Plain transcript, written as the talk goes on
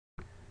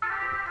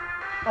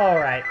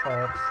Alright,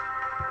 folks.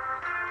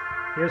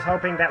 Here's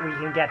hoping that we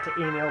can get to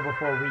Emil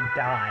before we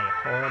die.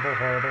 Horrible,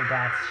 horrible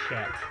death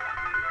shit.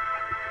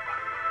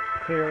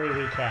 Clearly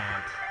we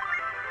can't.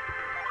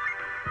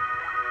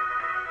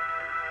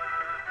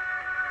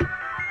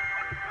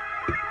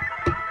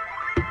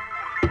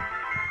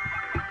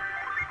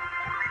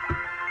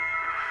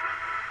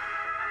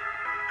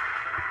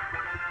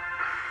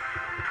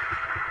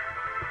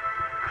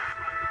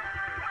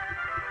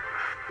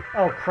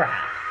 Oh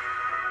crap.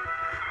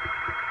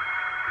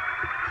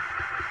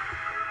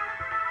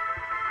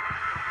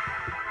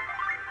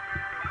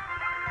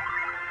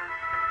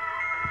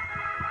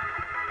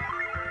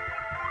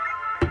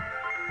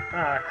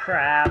 Oh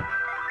crap.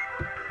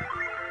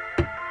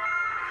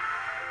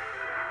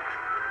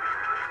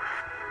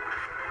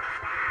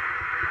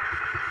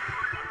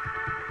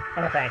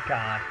 Oh thank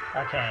God.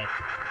 Okay.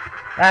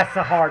 That's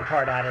the hard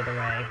part out of the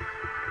way.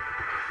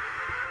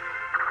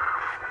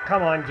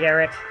 Come on,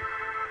 Garrett.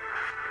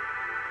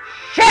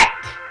 Shit!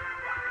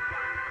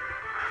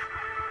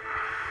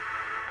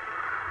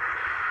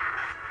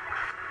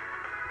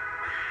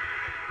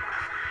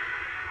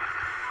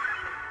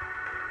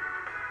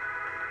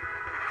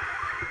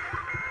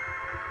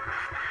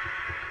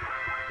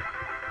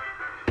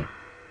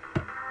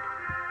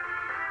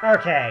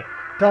 Okay,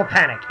 don't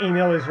panic.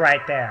 Emil is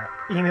right there.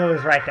 Emil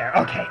is right there.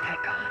 Okay,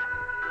 thank God.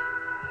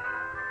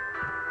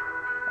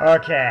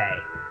 Okay,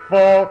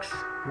 folks,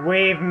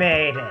 we've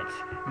made it.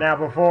 Now,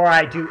 before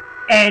I do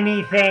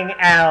anything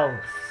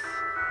else,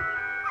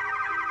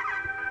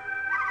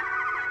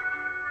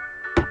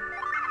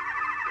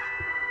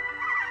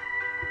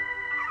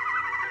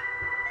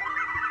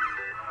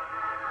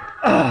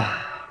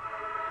 ugh.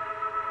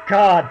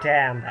 God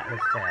damn, that was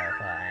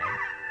terrifying.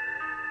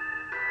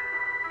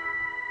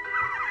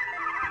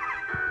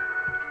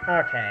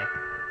 Okay,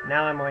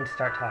 now I'm going to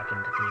start talking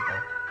to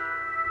people.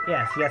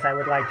 Yes, yes, I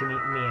would like to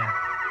meet Mia.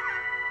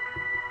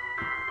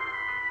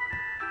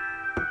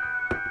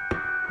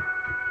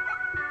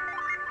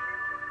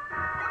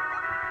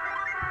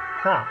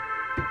 Huh.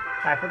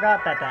 I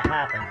forgot that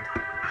happened.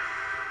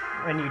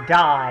 When you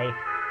die,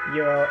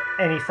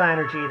 any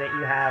synergy that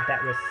you have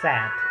that was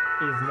set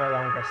is no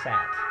longer set.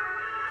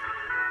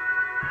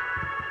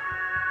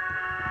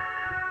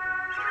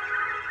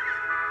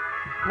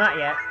 Not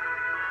yet.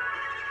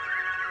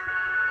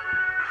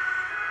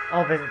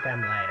 I'll visit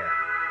them later.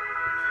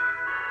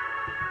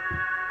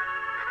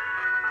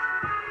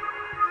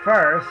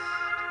 First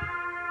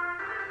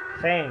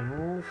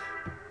things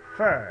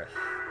first.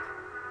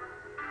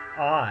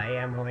 I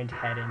am going to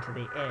head into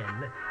the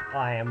inn.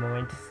 I am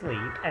going to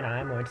sleep, and I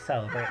am going to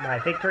celebrate my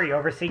victory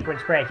over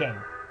sequence breaking.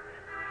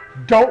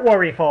 Don't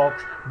worry,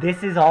 folks.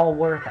 This is all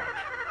worth it.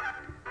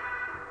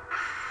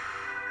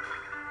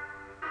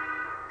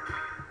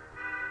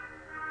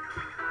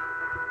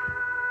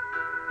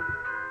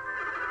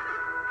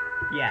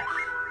 Yes.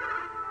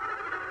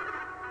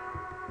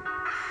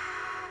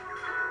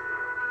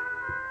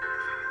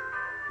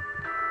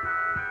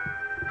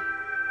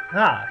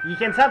 You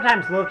can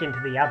sometimes look into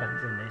the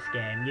ovens in this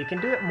game. You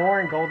can do it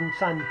more in Golden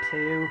Sun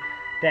 2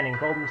 than in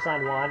Golden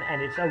Sun 1,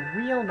 and it's a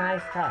real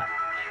nice touch.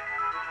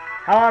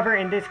 However,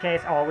 in this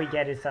case, all we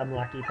get is some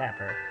Lucky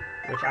Pepper,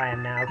 which I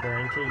am now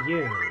going to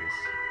use.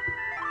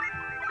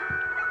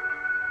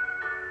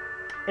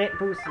 It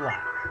boosts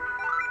luck.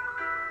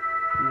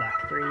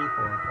 Luck 3, 4,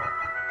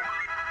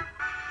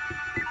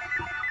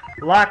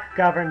 4. Luck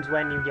governs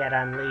when you get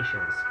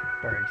unleashes,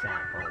 for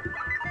example.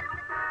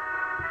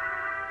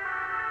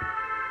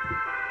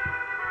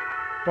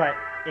 But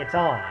it's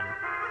on.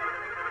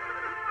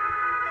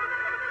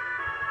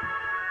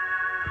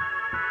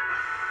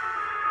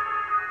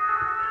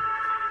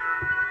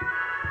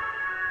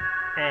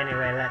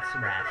 Anyway, let's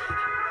rest.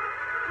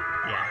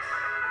 Yes.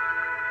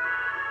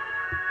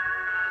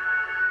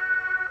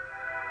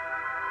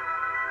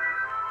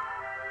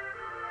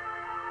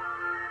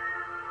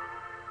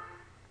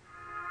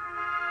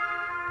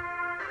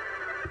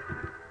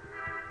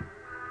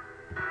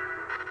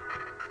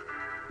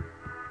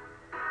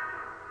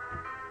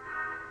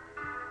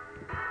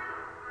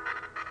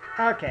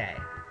 Okay.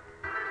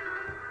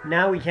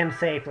 Now we can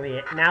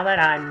safely, now that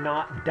I'm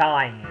not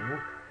dying,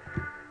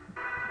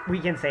 we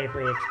can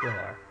safely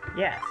explore.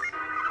 Yes.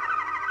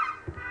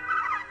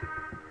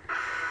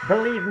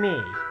 Believe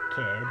me,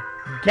 kid,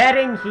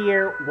 getting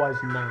here was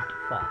not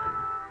fun.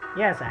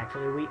 Yes,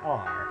 actually, we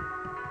are.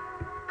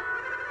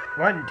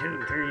 1,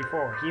 2, 3,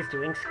 4. He's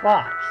doing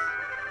squats.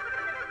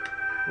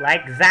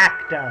 Like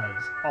Zack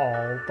does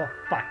all the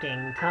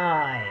fucking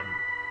time.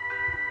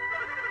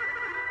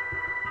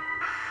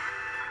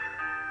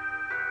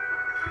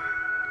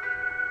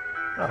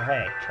 Oh,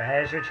 hey,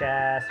 treasure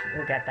chest.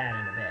 We'll get that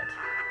in a bit.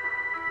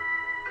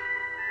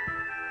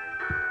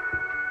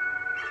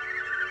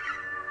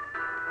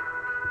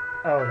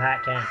 Oh,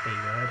 that can't be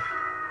good.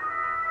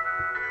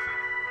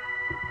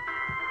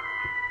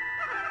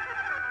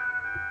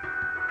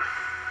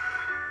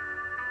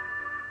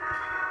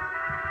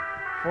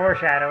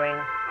 Foreshadowing.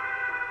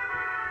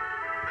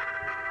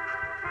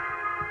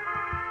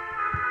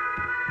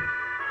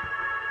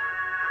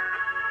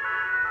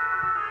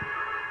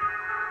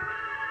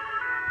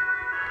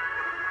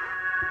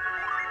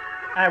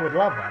 I would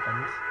love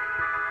weapons.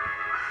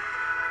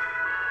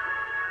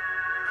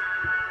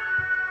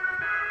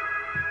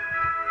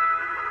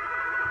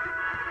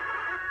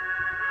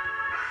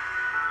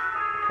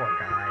 Poor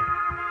guy.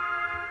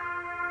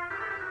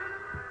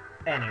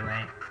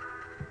 Anyway.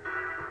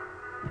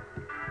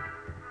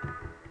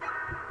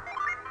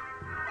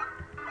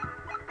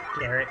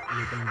 Garrett,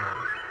 you can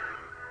move.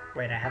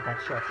 Wait, I have that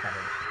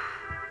shortcutted.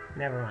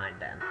 Never mind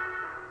then.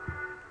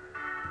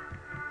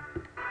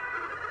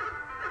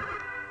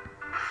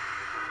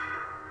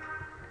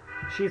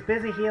 She's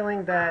busy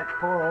healing that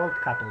poor old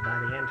couple by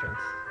the entrance.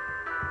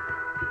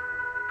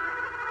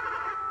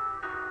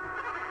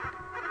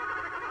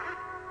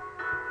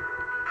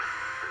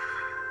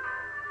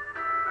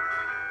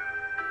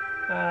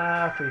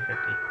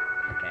 $350.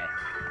 Okay,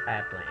 I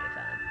have plenty of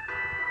time.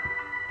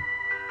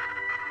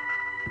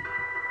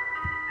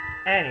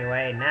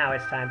 Anyway, now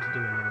it's time to do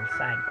a little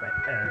side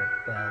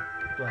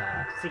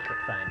quest, secret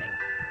finding.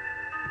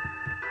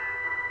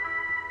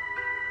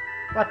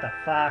 What the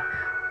fuck?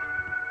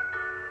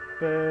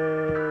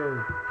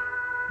 Boo.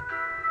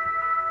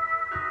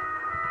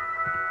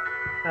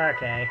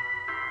 Okay.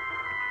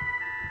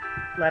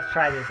 Let's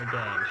try this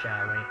again,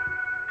 shall we?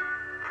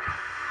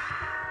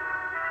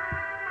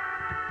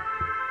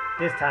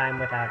 This time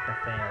without the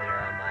failure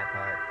on my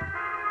part.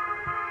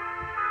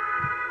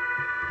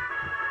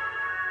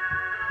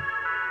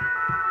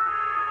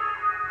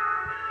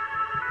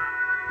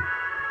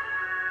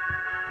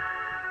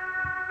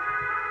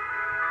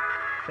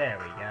 There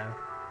we go.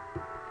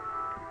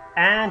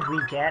 And we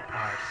get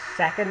our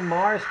second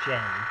Mars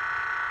gem.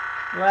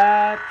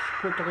 Let's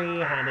quickly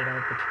hand it over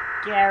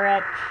to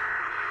Garrett.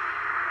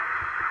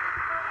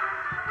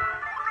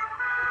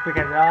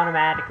 Because it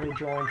automatically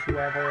joins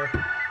whoever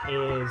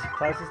is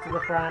closest to the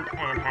front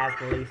and has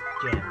the least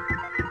gems.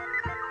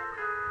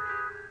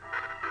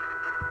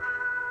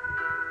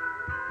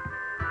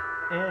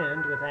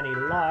 And with any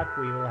luck,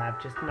 we will have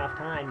just enough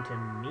time to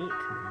meet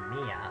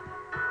Mia.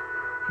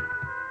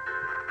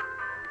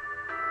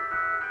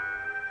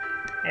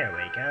 There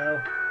we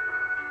go.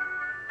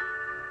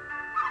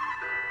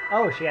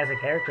 Oh, she has a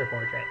character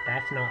portrait.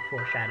 That's not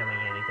foreshadowing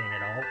anything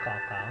at all,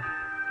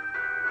 caw-caw.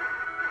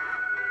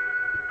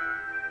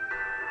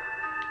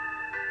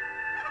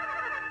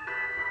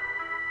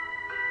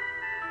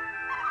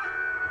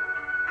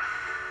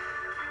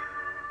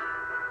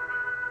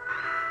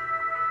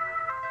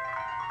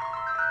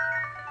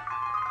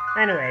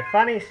 Anyway,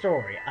 funny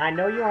story. I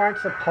know you aren't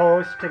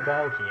supposed to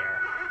go here.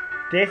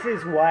 This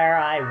is where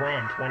I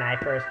went when I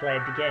first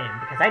played the game,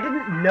 because I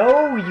didn't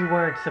know you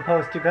weren't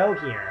supposed to go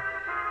here.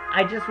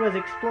 I just was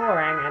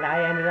exploring, and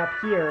I ended up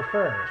here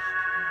first.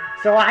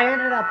 So I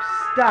ended up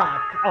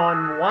stuck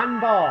on one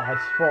boss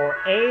for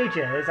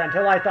ages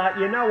until I thought,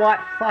 you know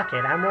what, fuck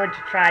it, I'm going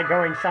to try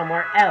going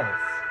somewhere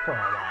else for a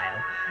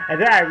while.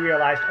 And then I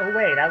realized, oh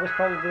wait, I was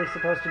probably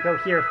supposed to go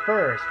here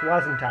first,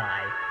 wasn't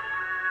I?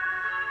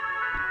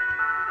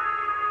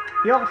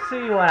 You'll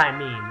see what I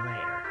mean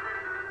later.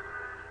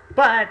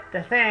 But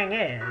the thing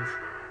is,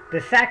 the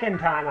second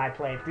time I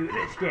played through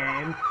this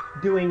game,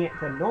 doing it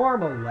the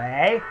normal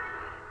way,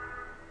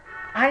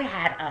 I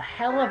had a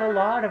hell of a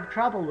lot of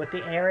trouble with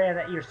the area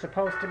that you're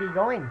supposed to be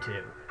going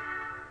to.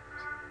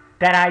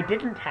 That I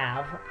didn't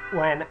have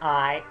when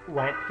I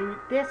went through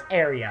this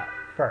area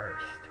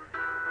first.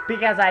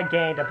 Because I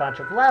gained a bunch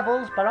of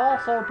levels, but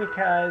also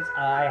because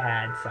I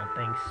had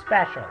something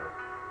special.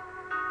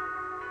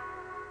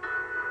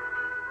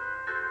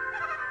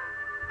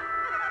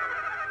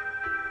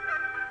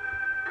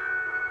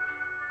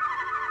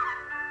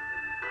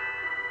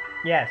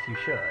 Yes, you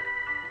should.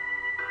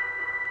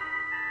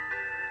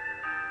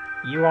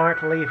 You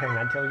aren't leaving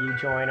until you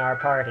join our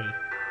party.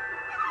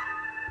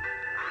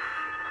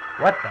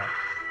 What the?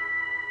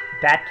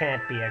 That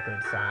can't be a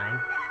good sign.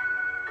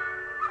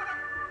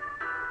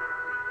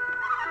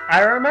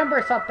 I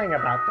remember something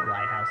about the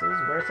lighthouses.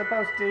 We're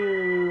supposed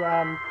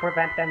to,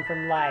 prevent them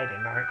from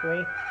lighting, aren't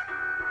we?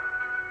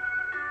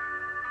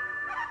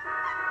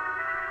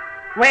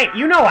 Wait,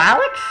 you know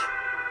Alex?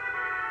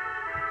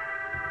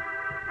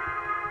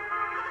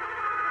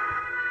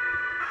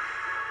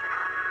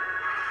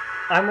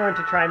 I'm going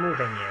to try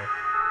moving you.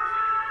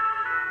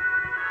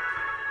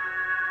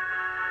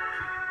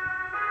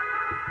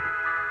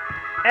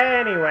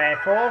 Anyway,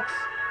 folks,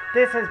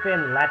 this has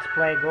been Let's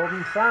Play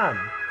Golden Sun.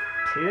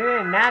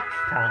 Tune in next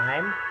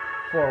time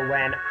for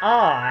when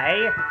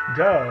I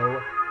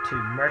go to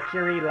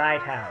Mercury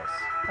Lighthouse.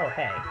 Oh,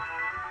 hey,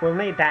 we'll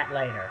need that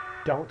later.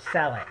 Don't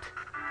sell it.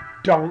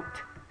 Don't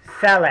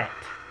sell it.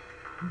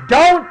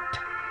 Don't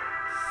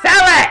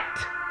sell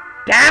it!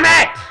 Damn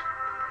it!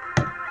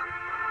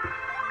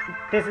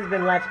 This has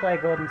been Let's Play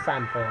Golden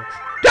Sun, folks.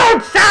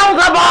 Don't sell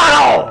the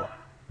bottle!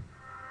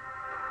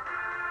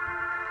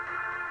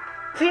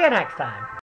 See you next time.